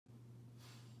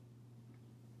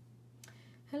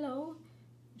Hello,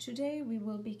 today we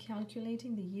will be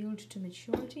calculating the yield to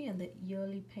maturity and the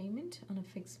yearly payment on a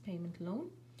fixed payment loan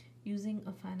using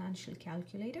a financial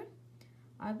calculator.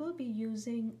 I will be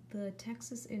using the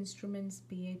Texas Instruments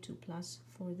BA2 Plus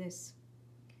for this.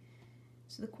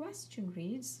 So the question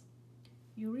reads,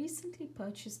 you recently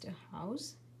purchased a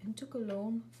house and took a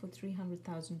loan for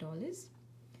 $300,000.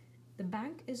 The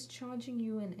bank is charging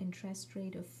you an interest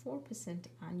rate of 4%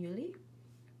 annually,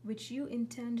 which you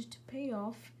intend to pay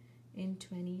off in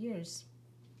 20 years.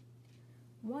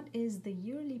 What is the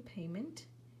yearly payment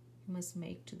you must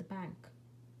make to the bank?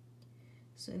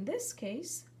 So in this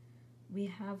case, we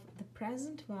have the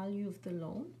present value of the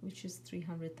loan, which is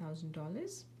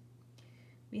 $300,000.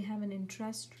 We have an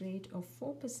interest rate of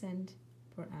 4%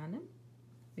 per annum,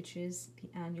 which is the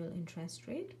annual interest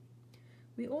rate.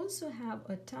 We also have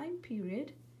a time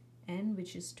period, N,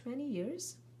 which is 20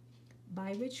 years,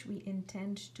 by which we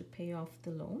intend to pay off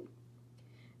the loan.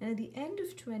 And at the end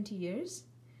of 20 years,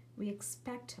 we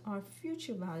expect our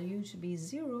future value to be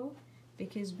zero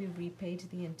because we've repaid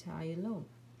the entire loan.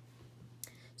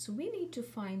 So we need to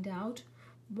find out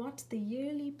what the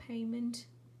yearly payment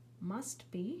must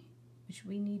be, which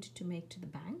we need to make to the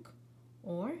bank,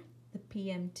 or the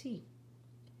PMT.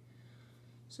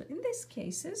 So in these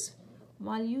cases,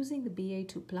 while using the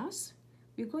BA2 Plus,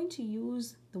 we're going to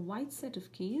use the white set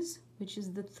of keys, which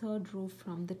is the third row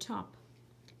from the top.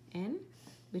 N,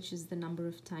 which is the number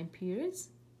of time periods,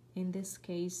 in this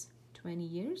case 20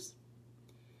 years.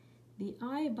 The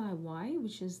I by Y,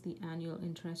 which is the annual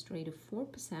interest rate of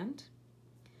 4%.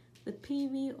 The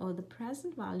PV, or the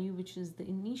present value, which is the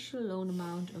initial loan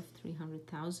amount of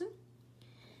 $300,000.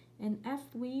 And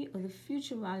FV, or the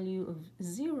future value of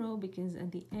 0, because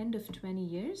at the end of 20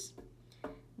 years,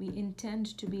 we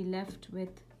intend to be left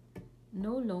with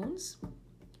no loans.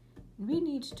 We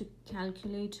need to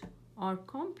calculate or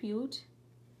compute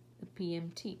the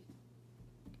PMT.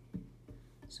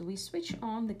 So we switch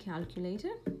on the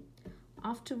calculator,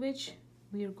 after which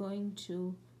we are going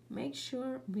to make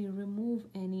sure we remove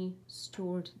any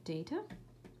stored data.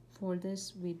 For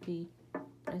this, we'd be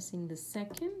pressing the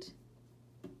second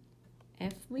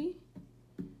FV,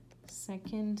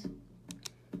 second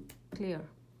clear.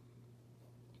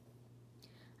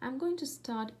 I'm going to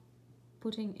start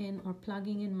putting in or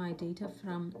plugging in my data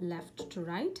from left to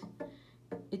right.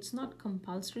 It's not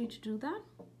compulsory to do that,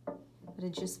 but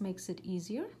it just makes it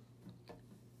easier.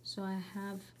 So I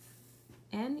have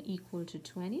N equal to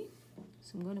 20.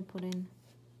 So I'm going to put in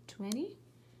 20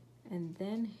 and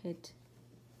then hit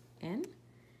N,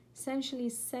 essentially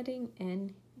setting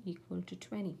N equal to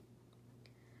 20.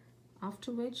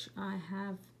 After which I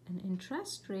have an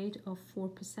interest rate of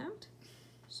 4%.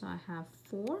 So I have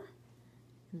 4,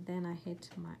 and then I hit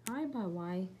my I by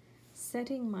Y,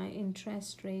 setting my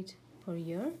interest rate per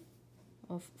year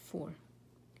of 4.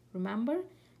 Remember,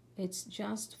 it's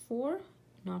just 4,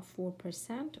 not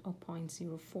 4% or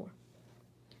 0.04.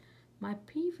 My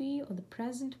PV, or the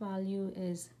present value,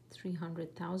 is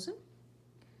 300,000.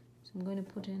 So I'm going to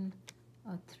put in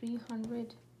a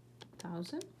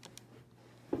 300,000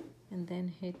 and then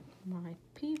hit my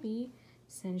PV,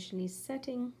 essentially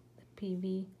setting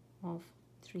PV of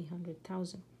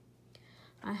 300,000.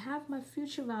 I have my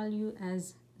future value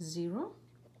as 0,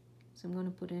 so I'm going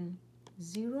to put in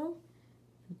 0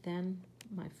 and then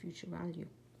my future value,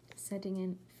 setting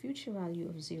in future value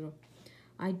of 0.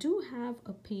 I do have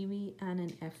a PV and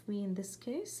an FV in this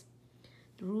case.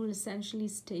 The rule essentially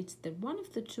states that one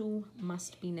of the two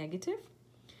must be negative,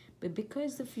 but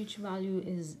because the future value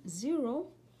is 0,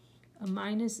 a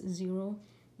minus 0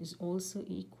 is also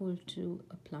equal to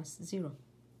a plus 0.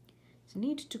 So I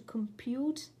need to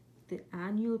compute the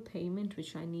annual payment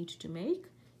which I need to make.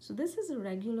 So this is a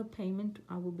regular payment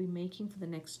I will be making for the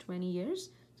next 20 years.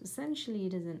 So essentially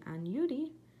it is an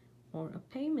annuity or a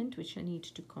payment which I need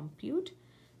to compute.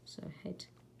 So hit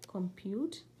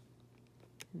compute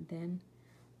and then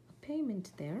a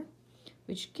payment there,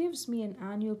 which gives me an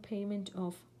annual payment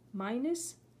of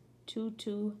minus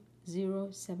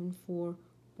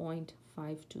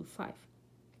 22074.525.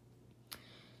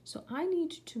 So I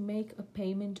need to make a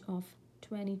payment of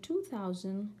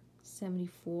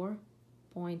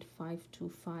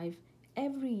 $22,074.525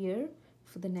 every year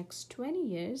for the next 20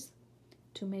 years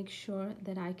to make sure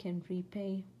that I can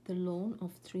repay the loan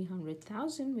of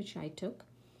 $300,000 which I took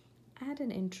at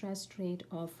an interest rate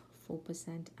of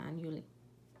 4% annually.